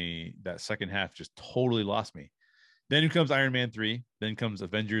unfortunately, that second half just totally lost me. Then comes Iron Man 3, then comes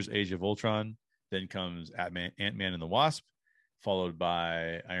Avengers Age of Ultron, then comes Ant-Man and the Wasp, followed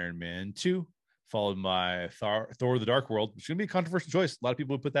by Iron Man 2, followed by Thor the Dark World, which is going to be a controversial choice. A lot of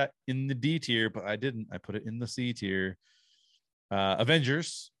people would put that in the D tier, but I didn't. I put it in the C tier.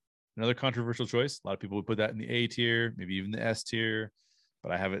 Avengers, another controversial choice. A lot of people would put that in the A tier, maybe even the S tier,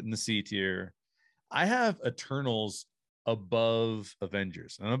 but I have it in the C tier. I have Eternals above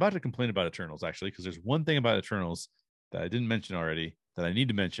Avengers. And I'm about to complain about Eternals, actually, because there's one thing about Eternals that I didn't mention already that I need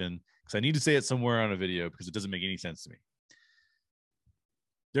to mention, because I need to say it somewhere on a video, because it doesn't make any sense to me.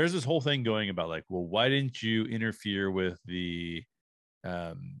 there's this whole thing going about like, well, why didn't you interfere with the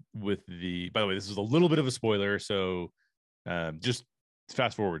by the way, this is a little bit of a spoiler, so just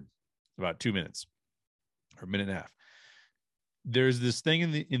fast forward about 2 minutes or a minute and a half. There's this thing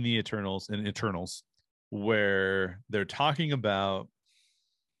in the Eternals where they're talking about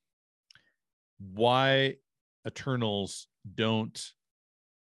why Eternals don't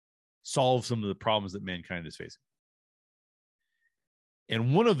solve some of the problems that mankind is facing.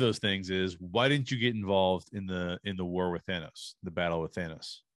 And one of those things is, why didn't you get involved in the war with Thanos, the battle with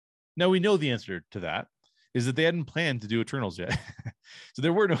Thanos? Now we know the answer to that is that they hadn't planned to do Eternals yet. So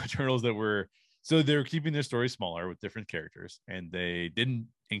there were no Eternals that were, so they're keeping their story smaller with different characters, and they didn't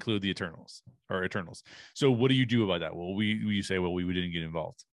include the Eternals. So what do you do about that? Well, we say, well, we didn't get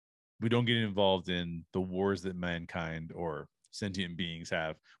involved. We don't get involved in the wars that mankind or sentient beings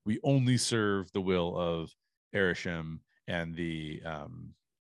have. We only serve the will of Arishem and the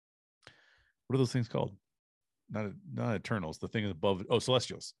what are those things called? Not Eternals. The thing above. Oh,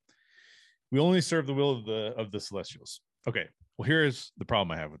 Celestials. We only serve the will of the Celestials. Okay. Well, here's the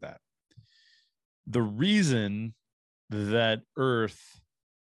problem I have with that. The reason that Earth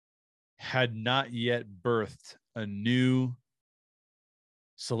had not yet birthed a new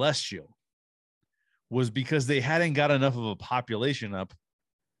Celestial was because they hadn't got enough of a population up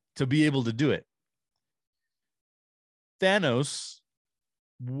to be able to do it. Thanos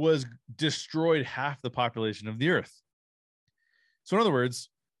was destroyed half the population of the Earth. So in other words,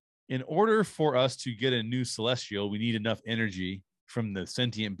 in order for us to get a new Celestial, we need enough energy from the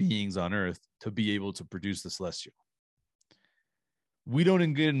sentient beings on Earth to be able to produce the Celestial. We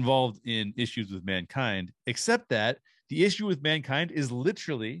don't get involved in issues with mankind, except that the issue with mankind is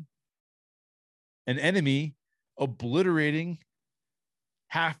literally an enemy obliterating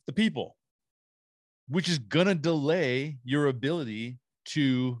half the people, which is going to delay your ability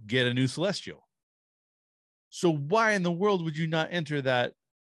to get a new Celestial. So why in the world would you not enter that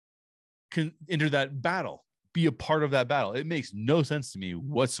battle, be a part of that battle? It makes no sense to me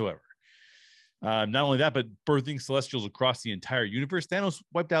whatsoever. Not only that, but birthing Celestials across the entire universe. Thanos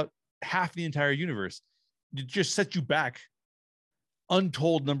wiped out half the entire universe. It just set you back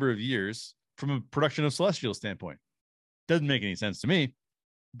untold number of years from a production of Celestial standpoint. Doesn't make any sense to me,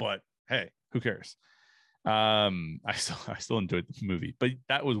 but hey, who cares? I still enjoyed the movie, but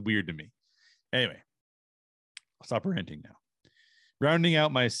that was weird to me. Anyway, I'll stop ranting now. Rounding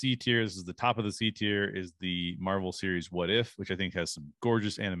out my C tier, this is the top of the C tier, is the Marvel series What If, which I think has some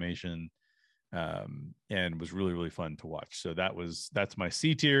gorgeous animation and was really, really fun to watch. So that's my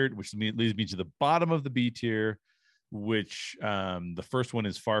C tier, which leads me to the bottom of the B tier, which the first one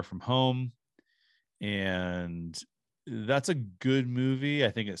is Far From Home. And that's a good movie.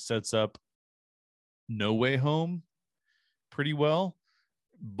 I think it sets up No Way Home pretty well,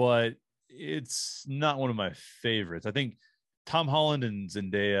 but it's not one of my favorites. I think Tom Holland and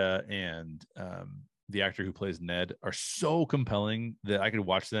Zendaya and the actor who plays Ned are so compelling that I could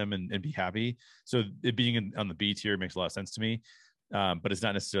watch them and be happy. So it being on the B tier makes a lot of sense to me, but it's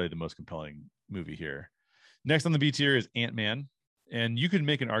not necessarily the most compelling movie here. Next on the B tier is Ant-Man. And you could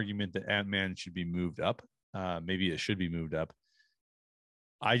make an argument that Ant-Man should be moved up. Maybe it should be moved up.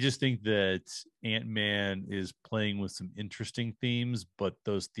 I just think that Ant-Man is playing with some interesting themes, but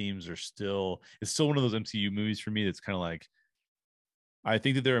those themes are it's still one of those MCU movies for me that's kind of like, I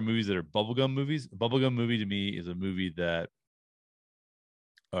think that there are movies that are bubblegum movies. A bubblegum movie to me is a movie that,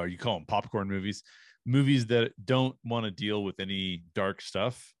 or you call them popcorn movies that don't want to deal with any dark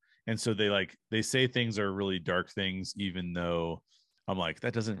stuff. And so they say things are really dark things, even though I'm like,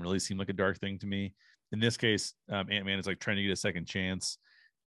 that doesn't really seem like a dark thing to me. In this case, Ant-Man is like trying to get a second chance.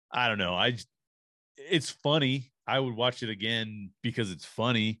 I don't know. It's funny. I would watch it again because it's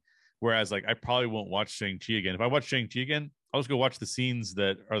funny. Whereas like, I probably won't watch Shang-Chi again. If I watch Shang-Chi again, I'll just go watch the scenes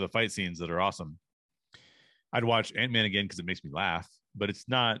that are the fight scenes that are awesome. I'd watch Ant-Man again because it makes me laugh, but it's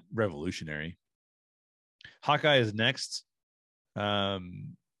not revolutionary. Hawkeye is next. Hawkeye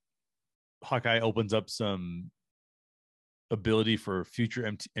opens up some ability for future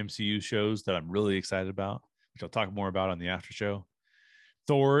MCU shows that I'm really excited about, which I'll talk more about on the after show.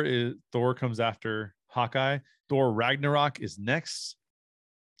 Thor comes after Hawkeye. Thor Ragnarok is next.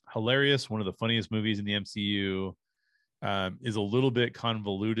 Hilarious, one of the funniest movies in the MCU. Is a little bit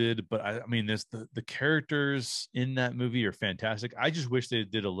convoluted, but I mean, the characters in that movie are fantastic. I just wish they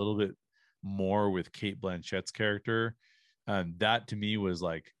did a little bit more with Cate Blanchett's character. That to me was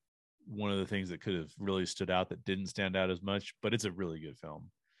like one of the things that could have really stood out that didn't stand out as much, but it's a really good film.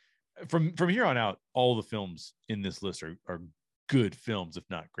 From here on out, all the films in this list are good films, if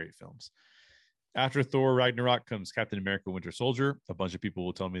not great films. After Thor Ragnarok comes Captain America Winter Soldier. A bunch of people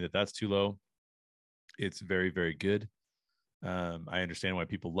will tell me that that's too low. It's very, very good. I understand why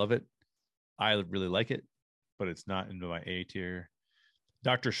people love it. I really like it, but it's not into my A tier.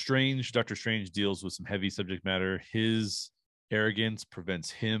 Doctor Strange. Doctor Strange deals with some heavy subject matter. His arrogance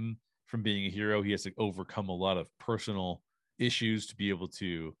prevents him from being a hero. He has to overcome a lot of personal issues to be able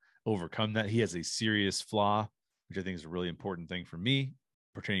to overcome that. He has a serious flaw, which I think is a really important thing for me,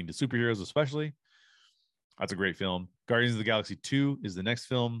 pertaining to superheroes, especially. That's a great film. Guardians of the Galaxy 2 is the next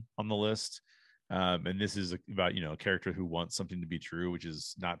film on the list. And this is about, a character who wants something to be true, which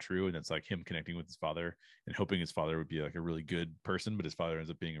is not true. And it's like him connecting with his father and hoping his father would be like a really good person, but his father ends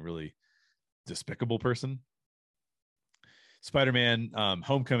up being a really despicable person. Spider-Man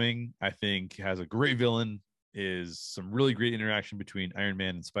Homecoming, I think, has a great villain, is some really great interaction between Iron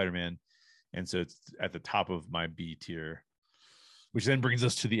Man and Spider-Man. And so it's at the top of my B tier, which then brings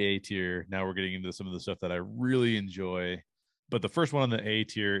us to the A tier. Now we're getting into some of the stuff that I really enjoy. But the first one on the A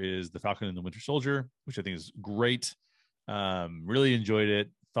tier is The Falcon and the Winter Soldier, which I think is great. Really enjoyed it.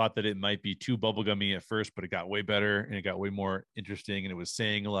 Thought that it might be too bubblegummy at first, but it got way better and it got way more interesting. And it was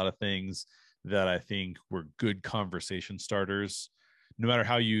saying a lot of things that I think were good conversation starters. No matter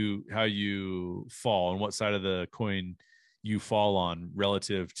how you fall and what side of the coin you fall on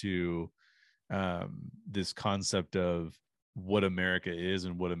relative to this concept of what America is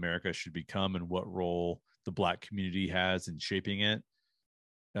and what America should become and what role the Black community has in shaping it.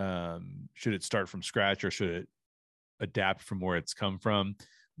 Should it start from scratch or should it adapt from where it's come from?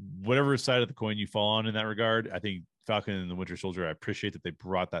 Whatever side of the coin you fall on in that regard, I think Falcon and the Winter Soldier, I appreciate that they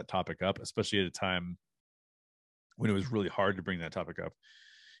brought that topic up, especially at a time when it was really hard to bring that topic up.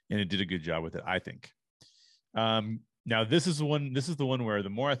 And it did a good job with it, I think. Now this is the one where the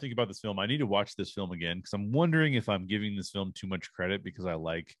more I think about this film, I need to watch this film again because I'm wondering if I'm giving this film too much credit because I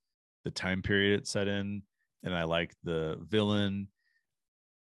like the time period it's set in and I like the villain.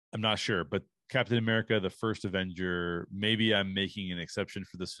 I'm not sure, but Captain America, the first Avenger, maybe I'm making an exception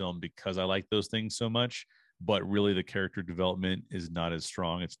for this film because I like those things so much, but really the character development is not as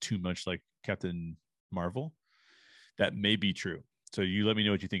strong. It's too much like Captain Marvel. That may be true. So you let me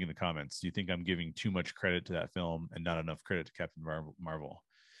know what you think in the comments. Do you think I'm giving too much credit to that film and not enough credit to Captain Marvel?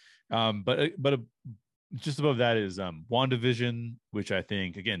 But just above that is WandaVision, which I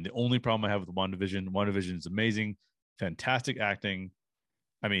think, again, the only problem I have with WandaVision is amazing, fantastic acting.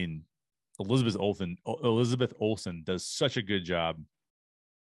 I mean, Elizabeth Olsen does such a good job.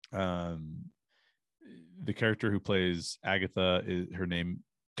 The character who plays Agatha, is her name,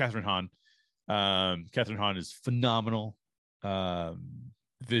 Catherine Hahn. Catherine Hahn is phenomenal.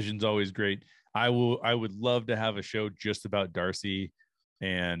 Vision's always great. I would love to have a show just about Darcy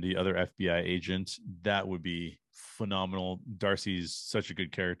and the other FBI agent. That would be phenomenal. Darcy's such a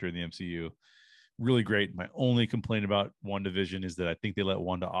good character in the MCU. Really great. My only complaint about WandaVision is that I think they let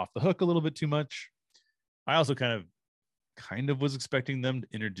Wanda off the hook a little bit too much. I also kind of was expecting them to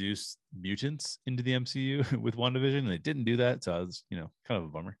introduce mutants into the MCU with WandaVision, and they didn't do that. So I was, kind of a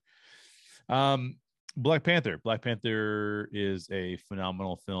bummer. Black Panther is a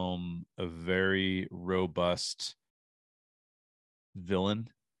phenomenal film, a very robust villain,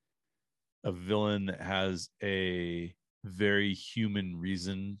 a villain that has a very human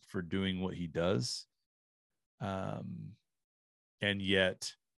reason for doing what he does. And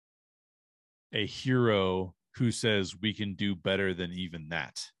yet a hero who says we can do better than even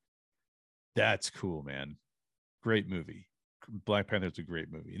that. That's cool, man. Great movie. Black Panther is a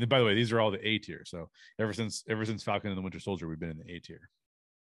great movie. And by the way, these are all the A tier. So ever since Falcon and the Winter Soldier, we've been in the A tier.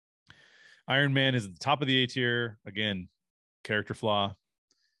 Iron Man is at the top of the A tier. Again, character flaw.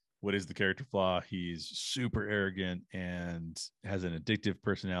 What is the character flaw? He's super arrogant and has an addictive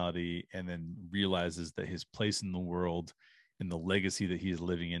personality, and then realizes that his place in the world and the legacy that he's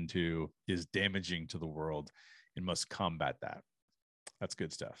living into is damaging to the world and must combat that. That's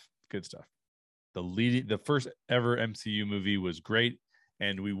good stuff. Good stuff. The first ever MCU movie was great,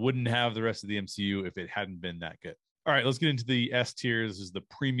 and we wouldn't have the rest of the MCU if it hadn't been that good. All right, let's get into the S tier. This is the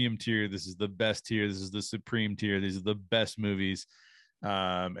premium tier. This is the best tier. This is the supreme tier. These are the best movies.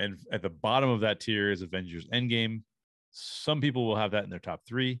 And at the bottom of that tier is Avengers Endgame. Some people will have that in their top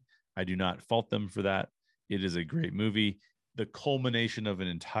 3. I do not fault them for that. It is a great movie. The culmination of an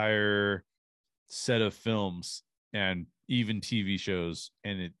entire set of films and even TV shows,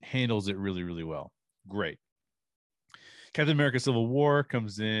 and it handles it really, really well. Great. Captain America Civil War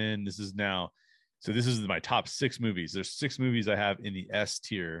comes in. This is my top 6 movies. There's 6 movies I have in the S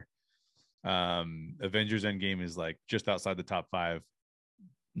tier. Avengers Endgame is like just outside the top 5.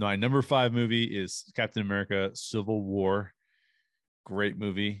 My number 5 movie is Captain America Civil War. Great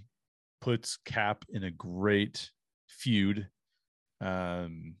movie. puts Cap in a great feud. I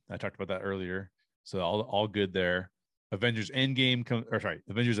talked about that earlier, so all good there. Avengers Endgame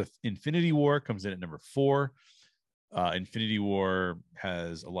Avengers Infinity War comes in at number 4. Infinity War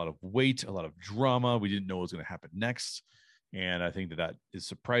has a lot of weight, a lot of drama. We didn't know what was going to happen next, and I think that is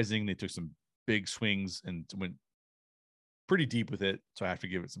surprising. They took some big swings and went pretty deep with it, so I have to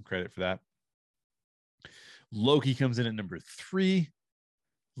give it some credit for that. Loki comes in at number 3.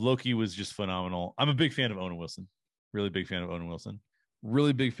 Loki was just phenomenal. I'm a big fan of Owen Wilson. Really big fan of Owen Wilson.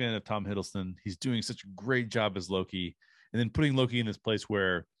 Really big fan of Tom Hiddleston. He's doing such a great job as Loki. And then putting Loki in this place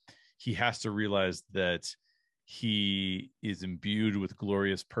where he has to realize that he is imbued with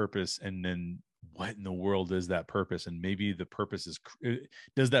glorious purpose. And then what in the world is that purpose? And maybe the purpose is,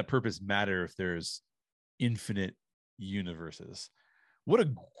 does that purpose matter if there's infinite universes? What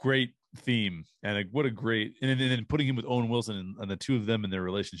a great theme, and what a great, and then putting him with Owen Wilson and the two of them and their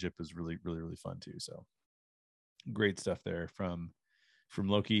relationship is really, really, really fun too. So great stuff there from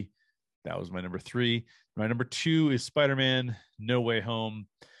Loki. That was my number 3. My number 2 is Spider-Man No Way Home.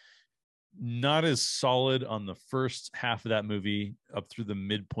 Not as solid on the first half of that movie up through the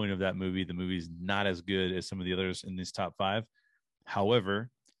midpoint of that movie. The movie's not as good as some of the others in these top 5. However,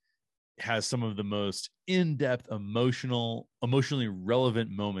 has some of the most in-depth, emotionally relevant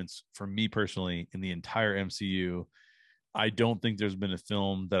moments for me personally in the entire MCU. I don't think there's been a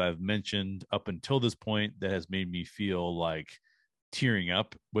film that I've mentioned up until this point that has made me feel like tearing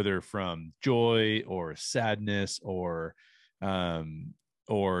up, whether from joy or sadness or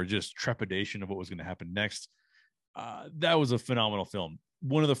just trepidation of what was going to happen next. That was a phenomenal film.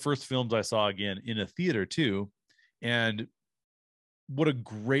 One of the first films I saw again in a theater too. And what a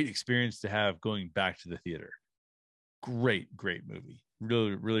great experience to have going back to the theater. Great movie.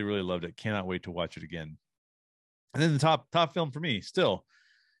 Really, really, really loved it. Cannot wait to watch it again. And then the top film for me still,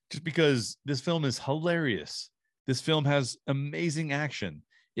 just because this film is hilarious. This film has amazing action.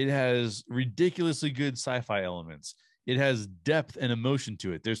 It has ridiculously good sci-fi elements. It has depth and emotion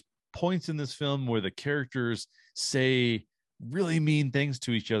to it. There's points in this film where the characters say really mean things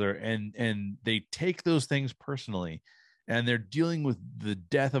to each other, and they take those things personally, and they're dealing with the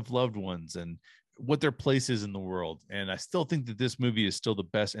death of loved ones and what their place is in the world. And I still think that this movie is still the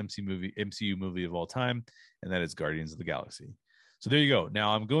best MCU movie of all time, and that is Guardians of the Galaxy. So there you go.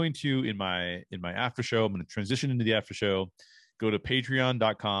 Now I'm going to, in my after show, I'm going to transition into the after show, go to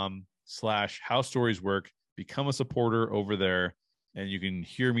patreon.com/howstorieswork, become a supporter over there, and you can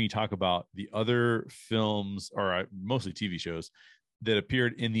hear me talk about the other films, or mostly TV shows, that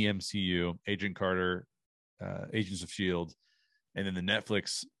appeared in the MCU, Agent Carter, Agents of S.H.I.E.L.D., and then the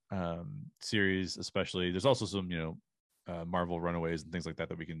Netflix series especially. There's also some, Marvel Runaways and things like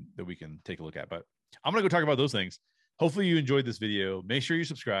that we can take a look at. But I'm going to go talk about those things. Hopefully you enjoyed this video. Make sure you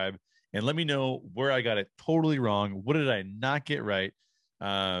subscribe and let me know where I got it totally wrong. What did I not get right?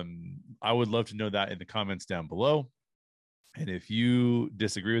 I would love to know that in the comments down below. And if you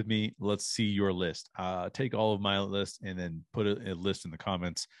disagree with me, let's see your list. Take all of my list and then put a list in the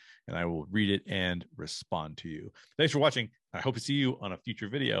comments, and I will read it and respond to you. Thanks for watching. I hope to see you on a future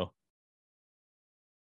video.